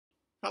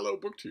Hello,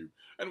 BookTube,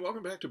 and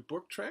welcome back to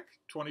BookTrek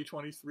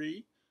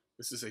 2023.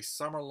 This is a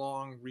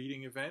summer-long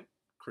reading event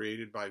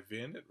created by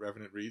Vin at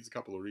Revenant Reads a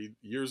couple of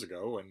years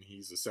ago, and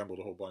he's assembled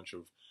a whole bunch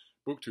of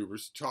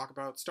booktubers to talk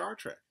about Star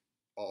Trek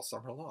all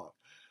summer long.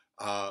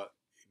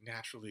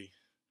 Naturally,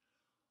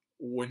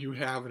 when you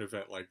have an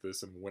event like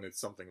this, and when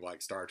it's something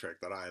like Star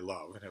Trek that I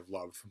love and have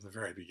loved from the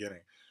very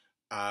beginning,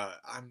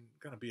 I'm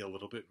going to be a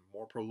little bit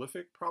more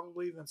prolific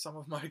probably than some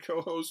of my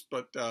co-hosts,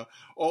 but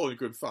all in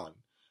good fun.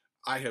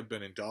 I have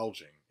been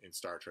indulging in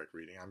Star Trek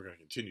reading. I'm going to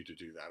continue to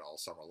do that all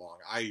summer long.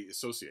 I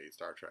associate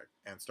Star Trek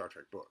and Star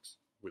Trek books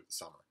with the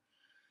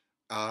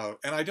summer.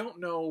 And I don't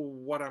know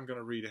what I'm going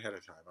to read ahead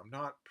of time. I'm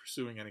not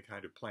pursuing any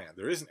kind of plan.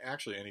 There isn't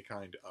actually any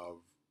kind of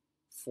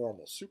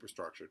formal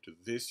superstructure to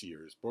this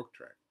year's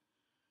BookTrek.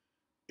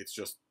 It's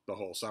just the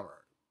whole summer.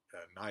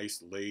 A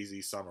nice,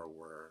 lazy summer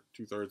where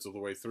 2/3 of the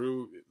way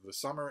through the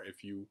summer,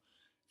 if you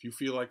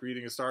feel like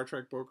reading a Star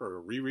Trek book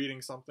or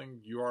rereading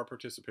something, you are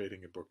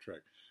participating in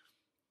BookTrek.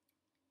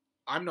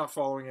 I'm not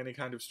following any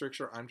kind of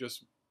stricture. I'm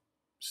just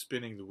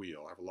spinning the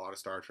wheel. I have a lot of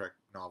Star Trek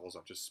novels.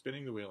 I'm just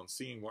spinning the wheel and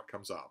seeing what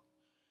comes up.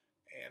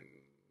 And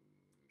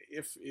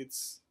if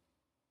it's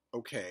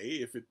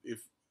okay, if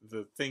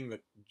the thing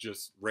that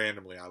just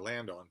randomly I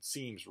land on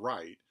seems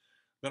right,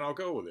 then I'll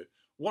go with it.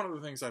 One of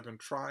the things I've been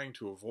trying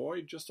to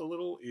avoid just a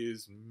little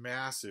is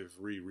massive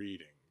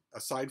rereading.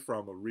 Aside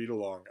from a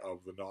read-along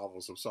of the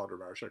novels of Sandra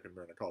Marshak and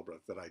Myrna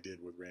Culbreth that I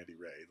did with Randy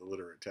Ray, the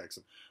literate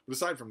Texan. But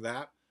aside from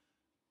that,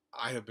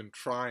 I have been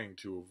trying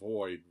to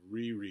avoid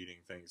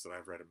rereading things that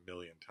I've read a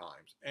million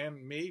times,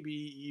 and maybe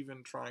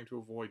even trying to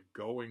avoid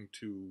going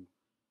to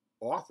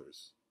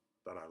authors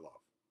that I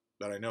love,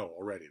 that I know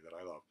already that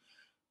I love.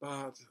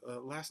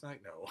 But last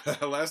night,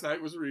 no. Last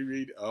night was a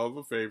reread of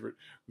a favorite.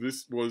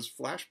 This was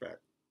Flashback.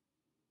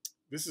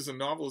 This is a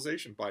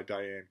novelization by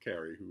Diane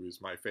Carey, who is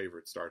my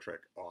favorite Star Trek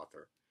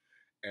author.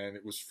 And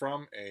it was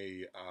from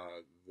a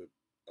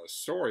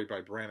story by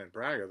Brannon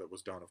Braga that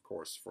was done, of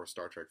course, for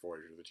Star Trek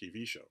Voyager, the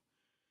TV show.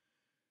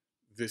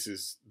 This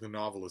is the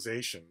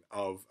novelization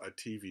of a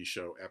TV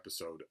show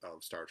episode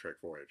of Star Trek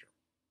Voyager.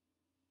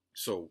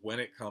 So when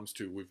it comes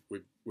to,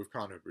 we've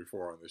commented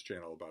before on this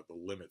channel about the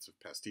limits of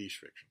pastiche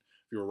fiction.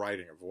 If you were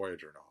writing a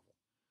Voyager novel,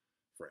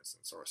 for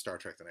instance, or a Star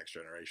Trek The Next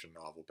Generation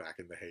novel back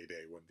in the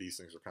heyday when these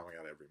things were coming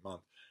out every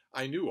month,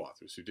 I knew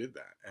authors who did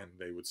that, and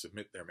they would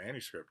submit their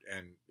manuscript,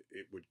 and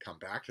it would come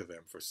back to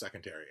them for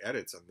secondary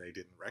edits, and they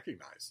didn't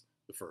recognize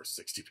the first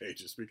 60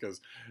 pages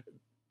because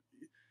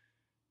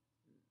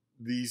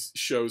these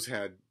shows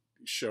had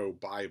show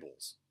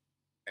Bibles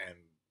and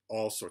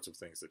all sorts of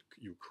things that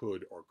you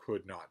could or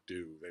could not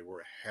do. They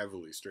were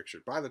heavily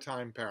strictured. By the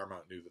time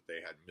Paramount knew that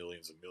they had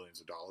millions and millions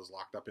of dollars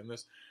locked up in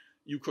this,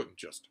 you couldn't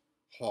just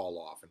haul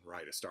off and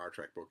write a Star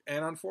Trek book.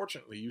 And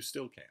unfortunately, you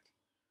still can't.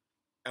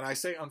 And I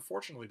say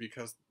unfortunately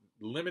because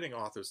limiting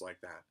authors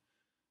like that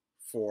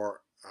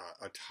for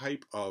a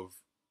type of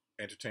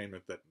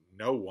entertainment that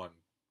no one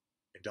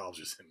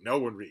indulges in, no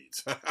one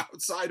reads,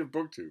 outside of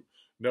BookTube,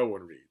 no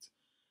one reads.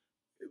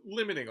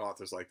 Limiting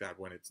authors like that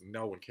when it's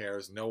no one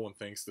cares, no one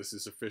thinks this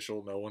is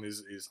official, no one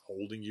is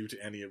holding you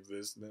to any of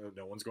this,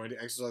 no one's going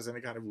to exercise any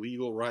kind of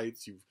legal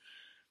rights,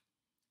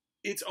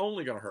 it's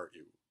only going to hurt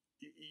you.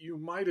 You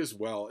might as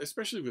well,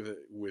 especially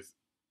with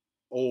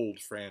old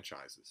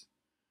franchises,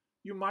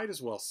 you might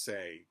as well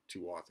say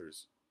to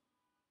authors,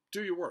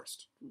 do your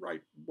worst,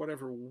 write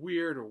whatever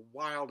weird or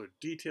wild or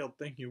detailed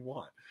thing you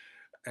want.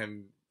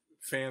 And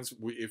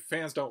if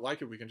fans don't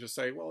like it, we can just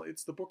say, well,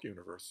 it's the book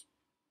universe.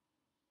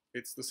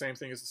 It's the same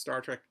thing as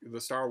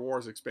the Star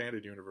Wars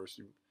expanded universe.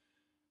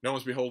 No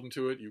one's beholden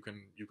to it. You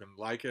can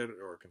like it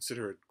or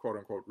consider it quote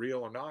unquote real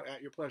or not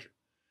at your pleasure.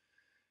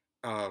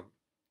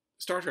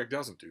 Star Trek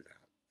doesn't do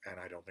that, and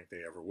I don't think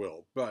they ever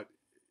will. But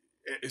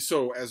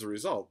so as a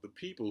result, the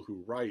people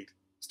who write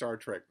Star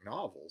Trek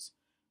novels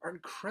are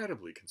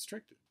incredibly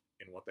constricted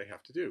in what they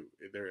have to do.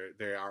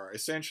 They are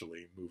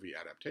essentially movie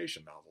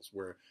adaptation novels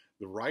where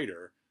the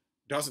writer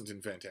doesn't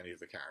invent any of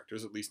the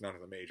characters, at least none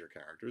of the major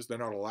characters. They're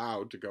not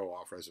allowed to go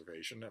off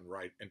reservation and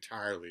write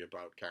entirely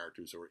about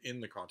characters who are in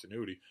the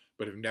continuity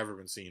but have never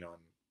been seen on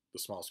the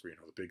small screen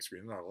or the big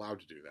screen. They're not allowed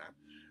to do that.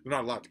 They're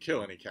not allowed to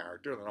kill any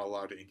character. They're not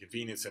allowed to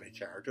inconvenience any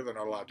character. They're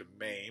not allowed to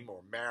maim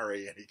or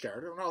marry any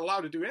character. They're not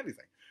allowed to do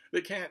anything.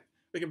 They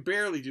can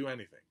barely do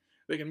anything.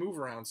 They can move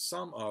around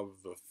some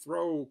of the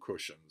throw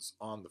cushions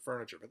on the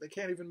furniture, but they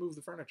can't even move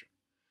the furniture.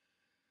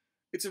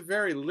 It's a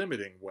very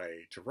limiting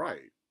way to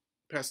write.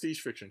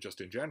 Pastiche fiction just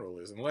in general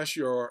is, unless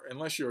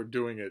you're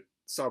doing it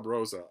sub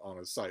rosa on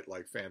a site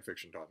like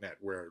fanfiction.net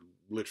where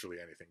literally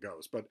anything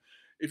goes. But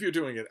if you're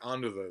doing it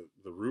under the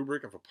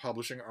rubric of a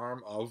publishing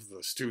arm of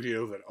the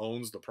studio that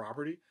owns the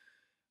property,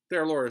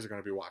 their lawyers are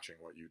going to be watching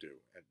what you do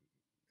and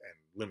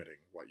limiting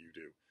what you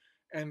do.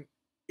 And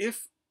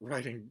if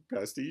writing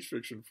pastiche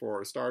fiction for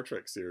a Star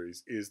Trek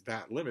series is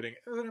that limiting,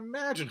 then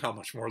imagine how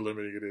much more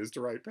limiting it is to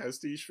write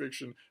pastiche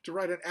fiction, to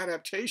write an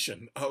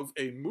adaptation of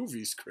a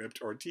movie script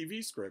or a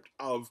TV script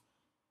of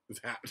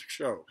that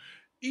show.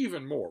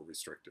 Even more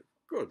restrictive.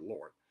 Good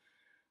Lord.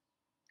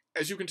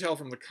 As you can tell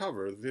from the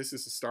cover, this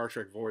is a Star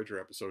Trek Voyager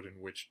episode in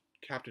which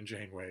Captain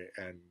Janeway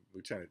and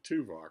Lieutenant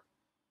Tuvok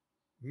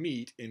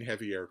meet, in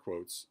heavy air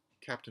quotes,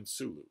 Captain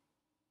Sulu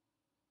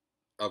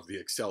of the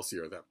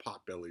Excelsior, that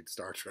pot-bellied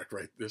Star Trek,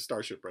 right? The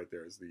starship right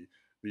there is the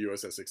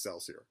USS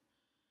Excelsior.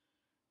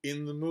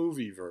 In the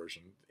movie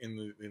version, in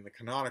the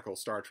canonical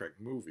Star Trek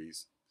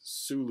movies,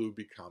 Sulu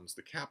becomes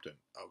the captain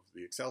of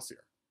the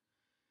Excelsior.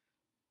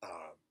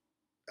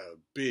 A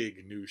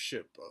big new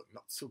ship,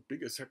 not so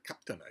big as her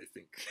captain, I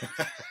think.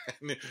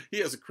 He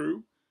has a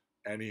crew,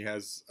 and he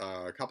has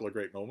a couple of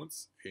great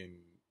moments in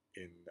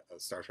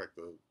Star Trek: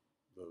 the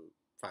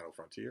Final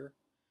Frontier,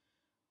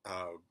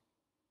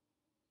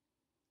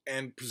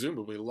 and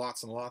presumably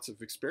lots and lots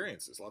of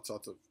experiences, lots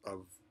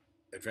of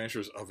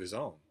adventures of his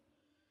own.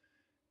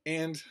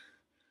 And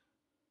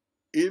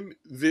in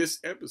this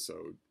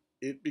episode,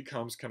 it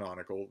becomes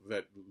canonical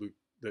that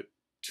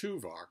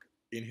Tuvok,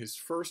 in his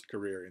first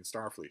career in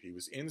Starfleet, he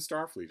was in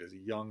Starfleet as a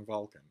young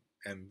Vulcan,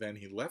 and then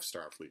he left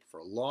Starfleet for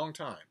a long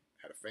time,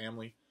 had a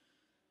family,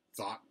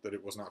 thought that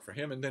it was not for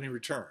him, and then he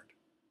returned.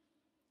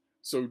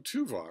 So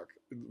Tuvok,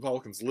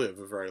 Vulcans live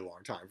a very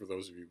long time, for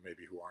those of you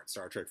maybe who aren't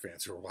Star Trek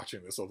fans who are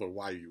watching this, although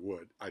why you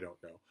would, I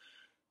don't know.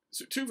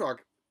 So Tuvok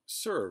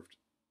served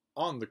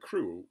on the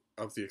crew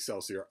of the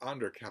Excelsior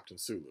under Captain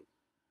Sulu.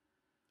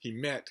 He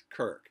met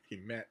Kirk, he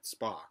met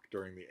Spock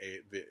during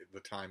the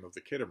time of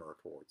the Khitomer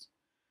Accords.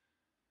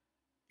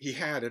 He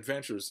had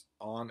adventures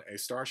on a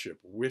starship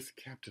with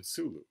Captain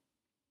Sulu.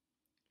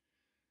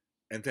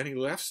 And then he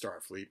left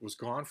Starfleet, was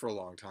gone for a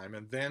long time,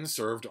 and then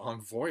served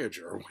on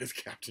Voyager with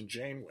Captain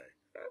Janeway.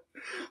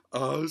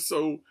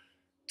 So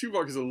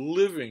Tuvok is a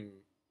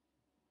living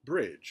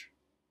bridge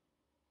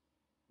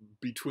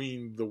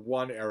between the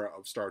one era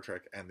of Star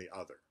Trek and the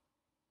other.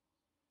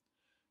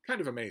 Kind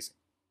of amazing.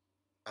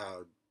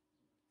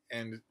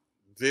 And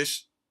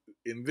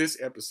in this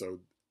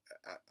episode,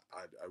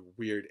 a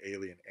weird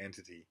alien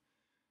entity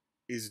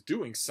is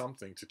doing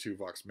something to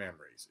Tuvok's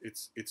memories.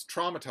 It's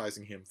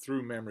traumatizing him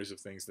through memories of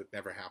things that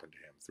never happened to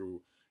him,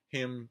 through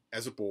him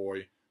as a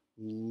boy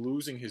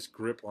losing his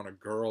grip on a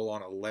girl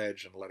on a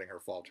ledge and letting her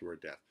fall to her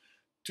death.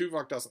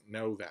 Tuvok doesn't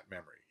know that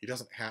memory. He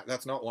doesn't have.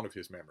 That's not one of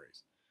his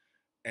memories.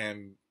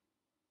 And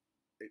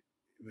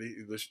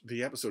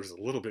the episode is a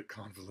little bit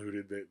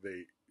convoluted.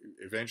 They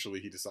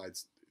eventually he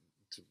decides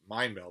to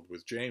mind meld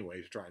with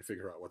Janeway to try and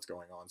figure out what's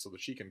going on so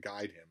that she can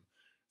guide him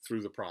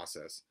through the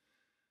process.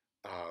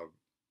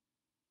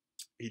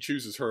 He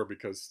chooses her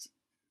because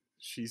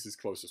she's his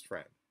closest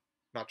friend,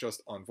 not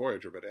just on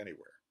Voyager, but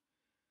anywhere.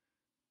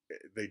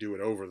 They do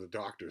it over the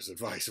Doctor's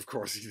advice, of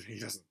course. He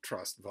doesn't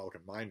trust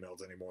Vulcan mind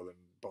melds any more than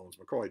Bones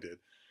McCoy did.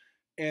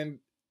 And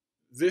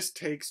this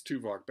takes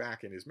Tuvok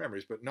back in his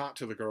memories, but not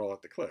to the girl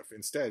at the cliff.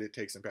 Instead, it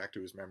takes him back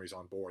to his memories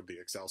on board the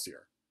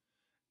Excelsior.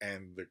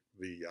 And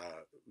the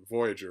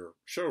Voyager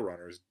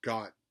showrunners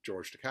got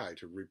George Takei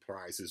to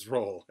reprise his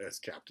role as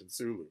Captain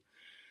Sulu.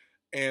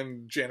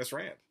 And Janice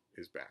Rand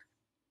is back.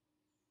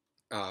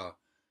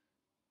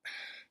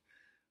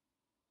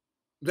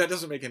 That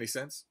doesn't make any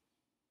sense.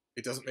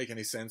 It doesn't make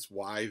any sense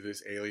why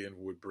this alien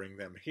would bring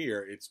them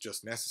here. It's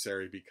just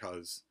necessary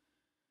because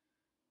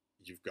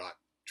you've got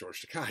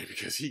George Takei,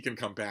 because he can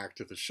come back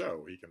to the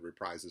show. He can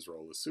reprise his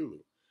role as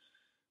Sulu.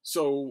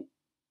 So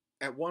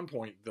at one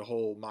point, the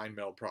whole mind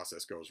meld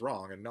process goes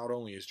wrong, and not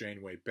only is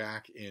Janeway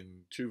back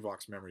in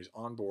Tuvok's memories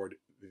on board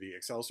the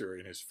Excelsior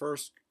in his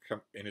first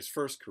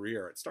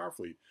career at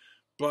Starfleet,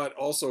 but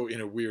also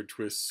in a weird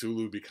twist,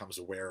 Sulu becomes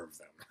aware of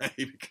them.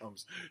 he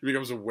becomes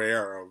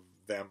aware of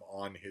them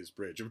on his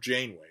bridge, of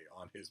Janeway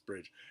on his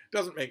bridge.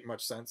 Doesn't make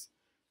much sense.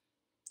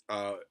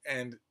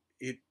 And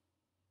if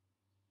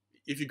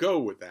you go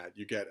with that,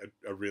 you get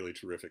a really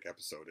terrific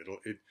episode.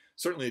 It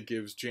certainly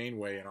gives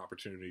Janeway an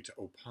opportunity to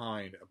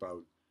opine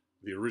about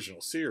the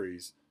original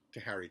series to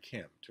Harry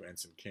Kim, to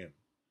Ensign Kim,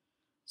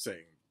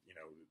 saying,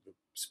 the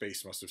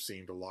space must have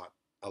seemed a lot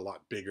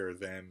bigger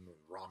than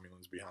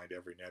Romulans behind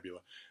every nebula.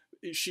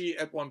 She,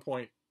 at one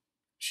point,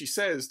 she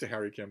says to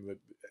Harry Kim that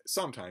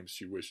sometimes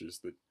she wishes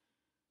that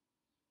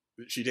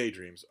she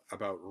daydreams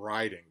about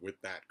riding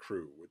with that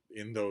crew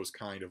in those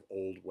kind of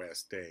Old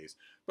West days.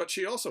 But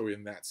she also,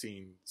 in that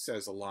scene,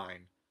 says a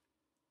line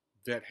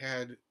that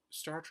had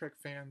Star Trek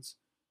fans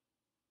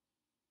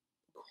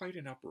quite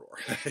in uproar.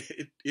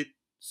 It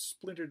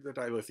splintered the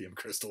dilithium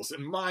crystals,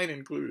 and mine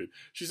included.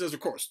 She says,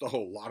 of course, the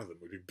whole lot of them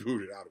would be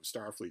booted out of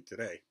Starfleet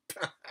today.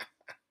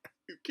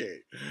 Okay,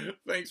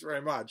 thanks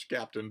very much,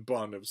 Captain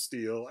Bun of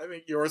Steel. I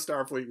think your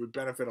Starfleet would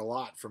benefit a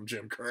lot from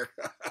Jim Kirk.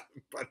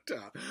 But,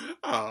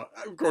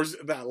 of course,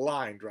 that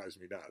line drives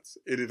me nuts.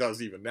 It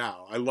does even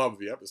now. I love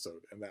the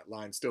episode, and that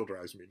line still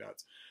drives me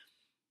nuts.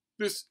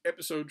 This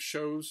episode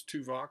shows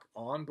Tuvok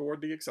on board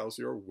the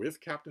Excelsior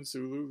with Captain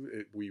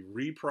Sulu. We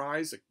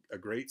reprise a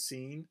great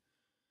scene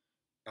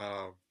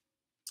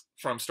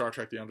from Star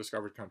Trek: The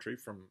Undiscovered Country,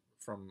 from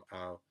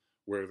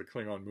where the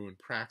Klingon moon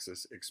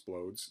Praxis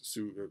explodes.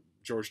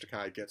 George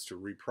Takei gets to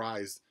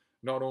reprise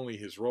not only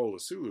his role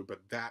as Sulu,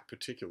 but that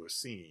particular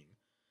scene.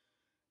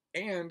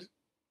 And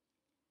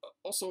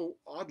also,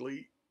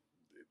 oddly,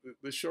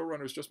 the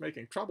showrunners just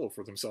making trouble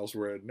for themselves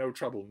where no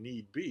trouble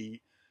need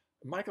be.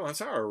 Michael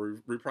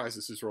Ansara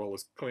reprises his role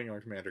as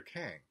Klingon Commander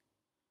Kang,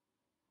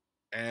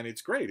 and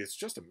it's great. It's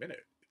just a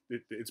minute.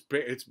 It's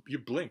you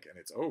blink and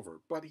it's over.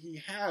 But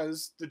he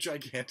has the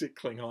gigantic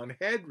Klingon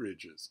head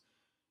ridges,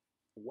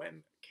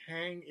 when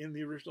Kang in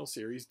the original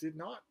series did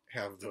not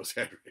have those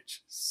head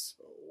ridges.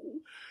 So,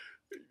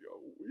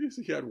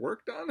 he had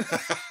work done.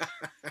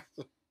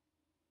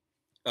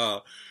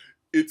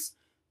 It's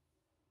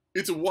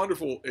a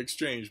wonderful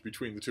exchange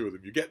between the two of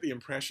them. You get the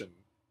impression,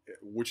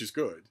 which is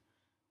good,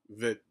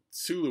 that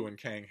Sulu and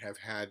Kang have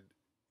had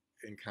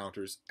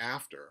encounters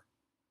after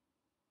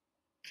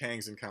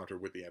Kang's encounter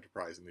with the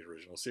Enterprise in the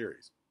original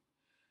series.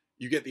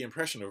 You get the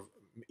impression of,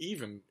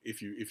 even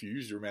if you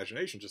use your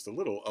imagination just a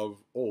little,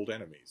 of old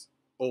enemies,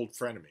 old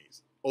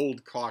frenemies,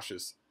 old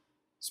cautious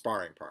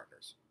sparring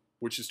partners,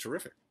 which is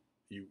terrific.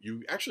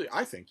 You actually,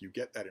 I think you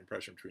get that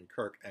impression between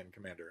Kirk and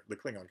the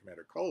Klingon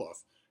Commander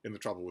Koloth in The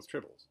Trouble with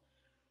Tribbles.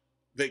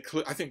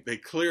 I think they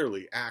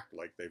clearly act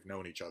like they've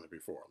known each other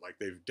before, like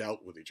they've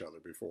dealt with each other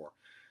before.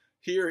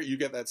 Here, you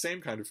get that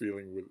same kind of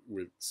feeling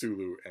with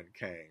Sulu and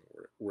Kang,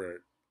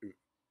 where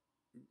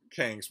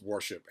Kang's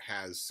warship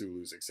has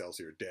Sulu's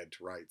Excelsior dead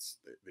to rights,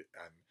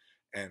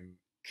 and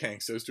Kang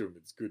says to him,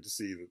 "It's good to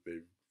see that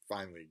they've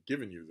finally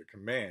given you the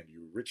command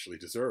you richly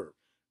deserve.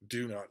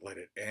 Do not let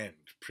it end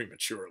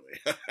prematurely,"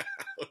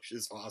 which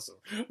is awesome.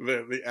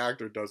 The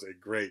actor does a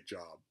great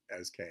job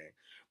as Kang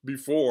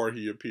before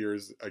he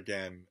appears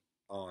again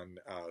on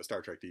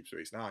Star Trek Deep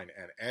Space Nine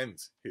and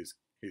ends his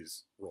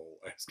role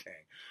as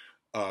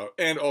Kang.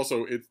 And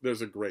also,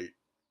 there's a great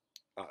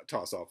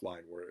toss-off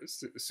line where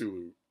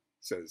Sulu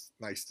says,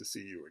 "Nice to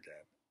see you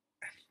again."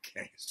 And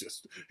Kang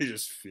he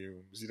just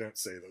fumes. You don't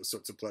say those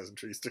sorts of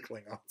pleasantries to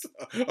Klingons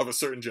of a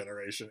certain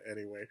generation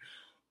anyway.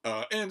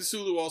 And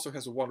Sulu also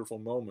has a wonderful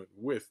moment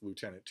with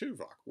Lieutenant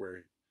Tuvok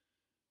where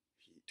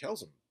he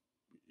tells him,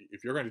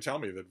 "If you're going to tell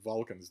me that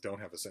Vulcans don't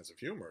have a sense of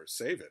humor,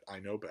 save it. I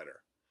know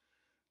better."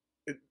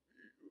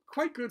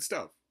 Quite good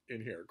stuff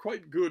in here.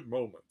 Quite good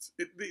moments.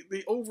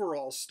 The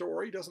overall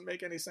story doesn't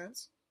make any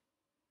sense.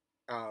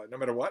 No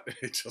matter what,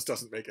 it just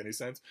doesn't make any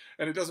sense.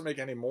 And it doesn't make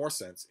any more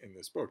sense in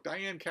this book.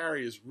 Diane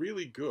Carey is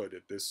really good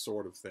at this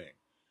sort of thing.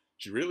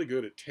 She's really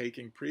good at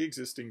taking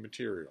pre-existing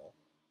material,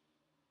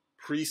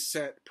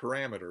 preset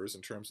parameters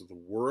in terms of the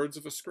words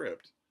of a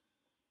script,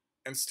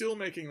 and still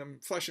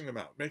fleshing them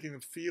out, making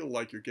them feel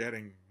like you're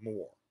getting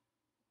more.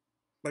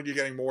 Like you're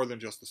getting more than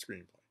just the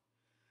screenplay.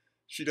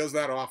 She does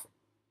that often.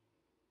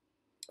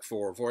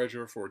 For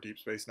Voyager, for Deep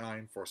Space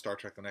Nine, for Star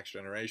Trek The Next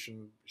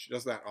Generation. She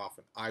does that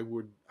often. I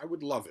would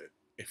love it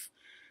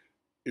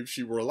if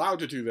she were allowed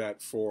to do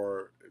that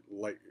for,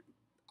 like,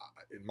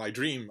 in my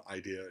dream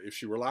idea, if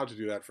she were allowed to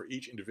do that for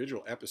each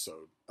individual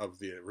episode of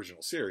the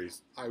original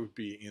series, I would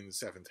be in the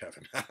seventh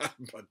heaven.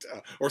 But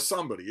or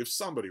if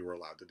somebody were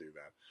allowed to do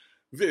that.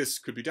 This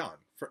could be done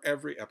for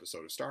every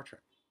episode of Star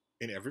Trek,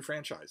 in every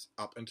franchise,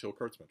 up until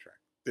Kurtzman Trek.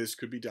 This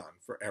could be done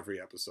for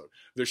every episode.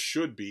 There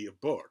should be a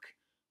book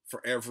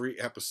for every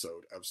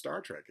episode of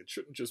Star Trek. It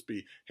shouldn't just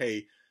be,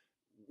 hey,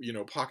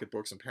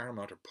 Pocketbooks and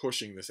Paramount are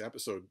pushing this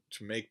episode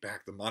to make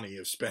back the money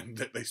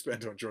that they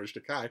spent on George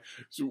Takei.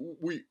 So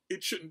we're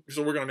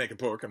going to make a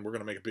book and we're going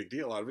to make a big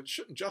deal out of it. It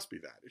shouldn't just be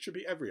that. It should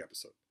be every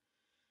episode.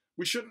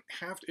 We shouldn't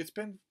have to, it's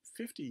been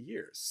 50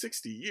 years,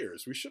 60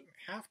 years. We shouldn't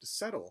have to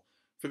settle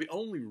for the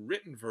only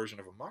written version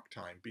of Amok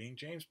Time being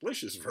James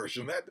Blish's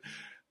version.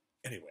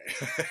 Anyway,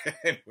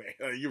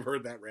 you've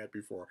heard that rant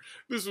before.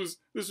 This was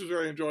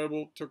very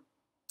enjoyable. Took,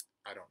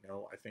 I don't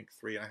know, I think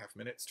 3.5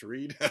 minutes to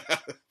read.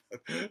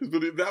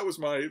 But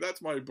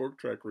that's my Book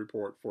Trek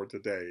report for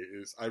today.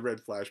 Is I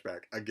read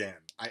Flashback again.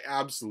 I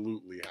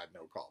absolutely had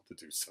no call to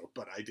do so,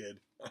 but I did.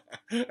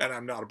 And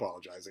I'm not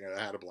apologizing. I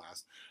had a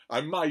blast.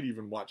 I might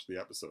even watch the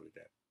episode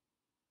again.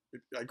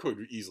 I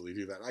could easily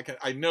do that.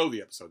 I know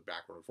the episode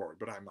backward and forward,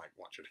 but I might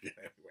watch it again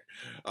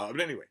anyway.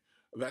 But anyway,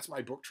 that's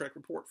my Book Trek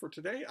report for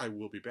today. I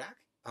will be back,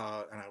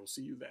 and I will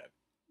see you then.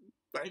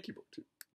 Thank you, BookTube.